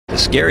The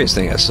scariest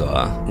thing I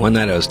saw, one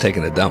night I was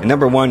taking a dump.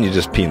 Number one, you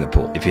just pee in the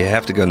pool. If you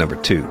have to go number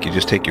two, you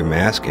just take your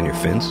mask and your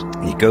fins,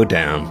 and you go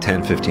down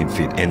 10, 15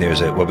 feet, and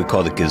there's what we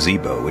call the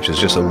gazebo, which is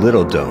just a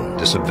little dome,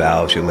 just a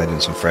valve, you let in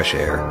some fresh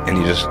air, and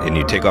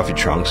you take off your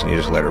trunks and you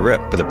just let it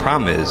rip. But the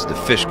problem is the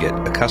fish get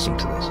accustomed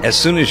to this. As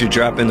soon as you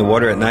drop in the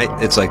water at night,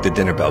 it's like the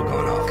dinner bell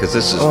going off, because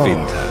this is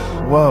feeding time.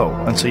 Whoa.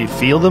 And so you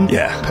feel them?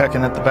 Yeah.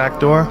 Pecking at the back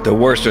door? The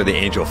worst are the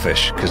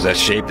angelfish, because that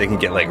shape, they can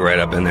get like right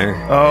up in there.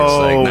 Oh,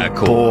 it's like not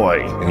cool.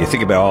 Boy. And you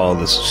think about all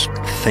these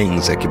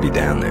things that could be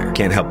down there.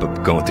 Can't help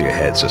but going through your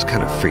head, so it's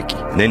kind of freaky.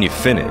 And then you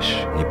finish,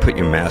 and you put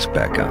your mask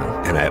back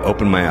on. And I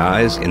opened my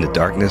eyes in the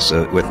darkness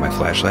with my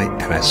flashlight,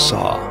 and I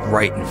saw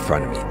right in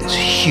front of me this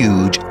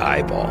huge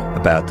eyeball,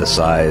 about the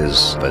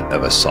size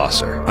of a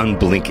saucer,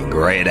 unblinking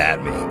right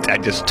at me. I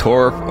just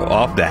tore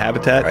off the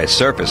habitat. I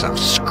surface, I'm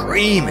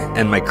screaming.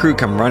 And my crew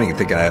come running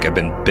thinking I've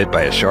been bit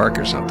by a shark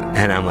or something.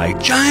 And I'm like,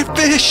 giant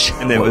fish!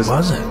 And What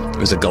was it? It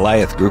was a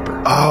Goliath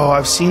grouper. Oh,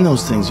 I've seen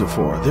those things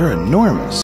before. They're enormous.